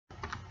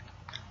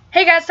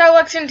Hey guys,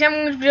 Starlux and Tim. I'm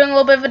going to be doing a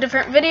little bit of a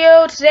different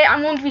video. Today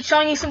I'm going to be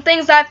showing you some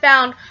things I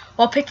found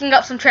while picking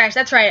up some trash.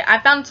 That's right, I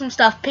found some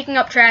stuff picking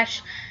up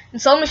trash. And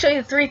so let me show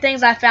you the 3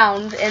 things I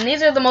found. And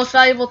these are the most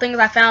valuable things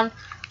I found.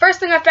 First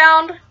thing I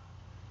found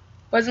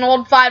was an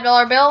old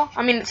 $5 bill.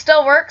 I mean, it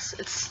still works.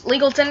 It's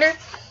legal tender.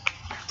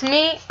 To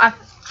me, I'm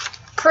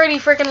pretty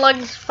freaking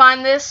lucky to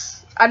find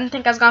this. I didn't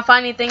think I was going to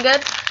find anything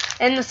good.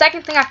 And the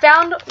second thing I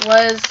found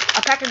was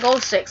a pack of glow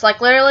sticks. Like,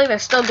 literally, they're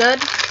still good.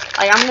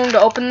 Like, I'm going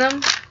to open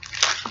them.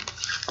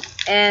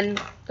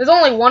 And there's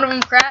only one of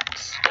them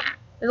cracked.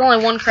 There's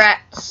only one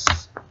cracked.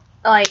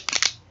 Like,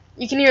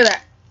 you can hear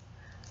that.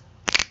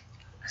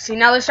 See,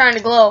 now they're starting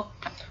to glow.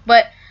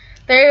 But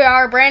they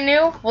are brand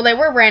new. Well, they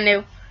were brand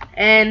new.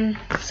 And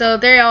so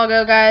there y'all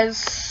go,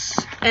 guys.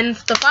 And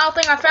the final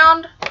thing I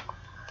found,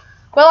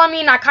 well, I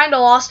mean, I kind of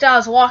lost it. I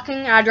was walking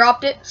and I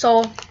dropped it.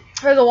 So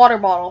here's a water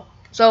bottle.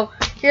 So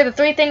here are the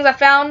 3 things I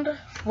found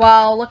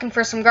while looking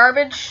for some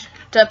garbage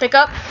to pick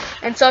up.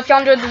 And so if y'all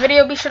enjoyed the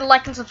video, be sure to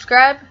like and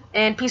subscribe,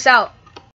 and peace out.